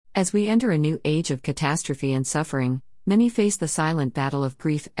As we enter a new age of catastrophe and suffering, many face the silent battle of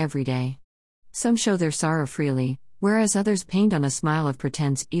grief every day. Some show their sorrow freely, whereas others paint on a smile of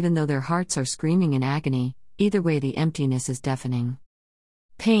pretense even though their hearts are screaming in agony. Either way, the emptiness is deafening.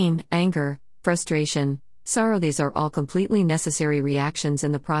 Pain, anger, frustration, sorrow, these are all completely necessary reactions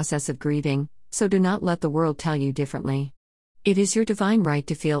in the process of grieving, so do not let the world tell you differently. It is your divine right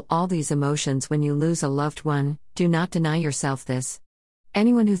to feel all these emotions when you lose a loved one. Do not deny yourself this.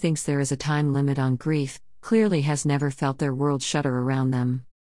 Anyone who thinks there is a time limit on grief clearly has never felt their world shudder around them.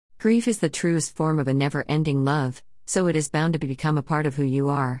 Grief is the truest form of a never-ending love, so it is bound to become a part of who you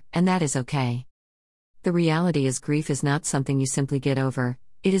are, and that is okay. The reality is, grief is not something you simply get over,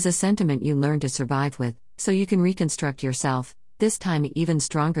 it is a sentiment you learn to survive with, so you can reconstruct yourself, this time even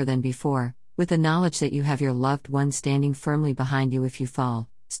stronger than before, with the knowledge that you have your loved one standing firmly behind you if you fall,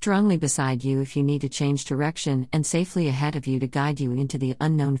 strongly beside you if you need to change direction, and safely ahead of you to guide you into the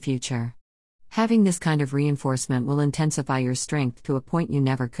unknown future. Having this kind of reinforcement will intensify your strength to a point you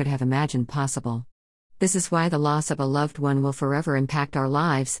never could have imagined possible. This is why the loss of a loved one will forever impact our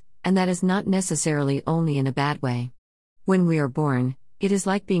lives, and that is not necessarily only in a bad way. When we are born, it is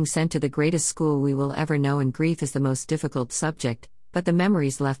like being sent to the greatest school we will ever know, and grief is the most difficult subject, but the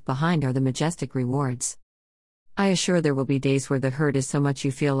memories left behind are the majestic rewards. I assure there will be days where the hurt is so much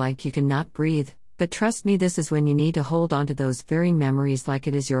you feel like you cannot breathe, but trust me, this is when you need to hold on to those very memories like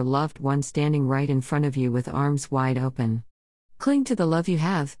it is your loved one standing right in front of you with arms wide open. Cling to the love you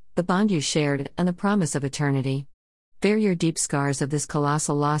have, the bond you shared, and the promise of eternity. Bear your deep scars of this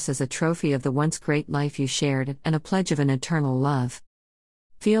colossal loss as a trophy of the once great life you shared and a pledge of an eternal love.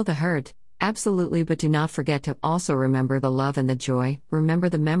 Feel the hurt, absolutely, but do not forget to also remember the love and the joy. Remember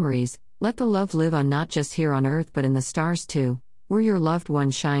the memories. Let the love live on, not just here on earth but in the stars too, where your loved one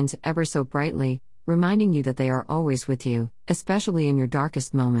shines ever so brightly, reminding you that they are always with you, especially in your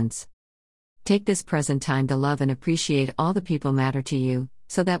darkest moments. Take this present time to love and appreciate all the people matter to you,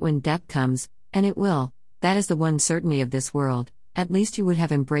 so that when death comes, and it will, that is the one certainty of this world, at least you would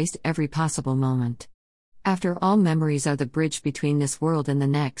have embraced every possible moment. After all, memories are the bridge between this world and the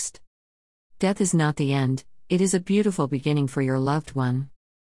next. Death is not the end, it is a beautiful beginning for your loved one.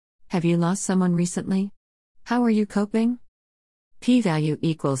 Have you lost someone recently? How are you coping? P-value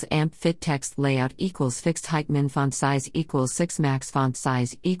equals amp fit text layout equals fixed height min font size equals 6 max font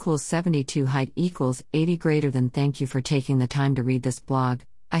size equals 72 height equals 80 greater than. Thank you for taking the time to read this blog.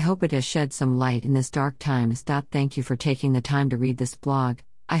 I hope it has shed some light in this dark times. Thank you for taking the time to read this blog.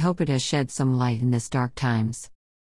 I hope it has shed some light in this dark times.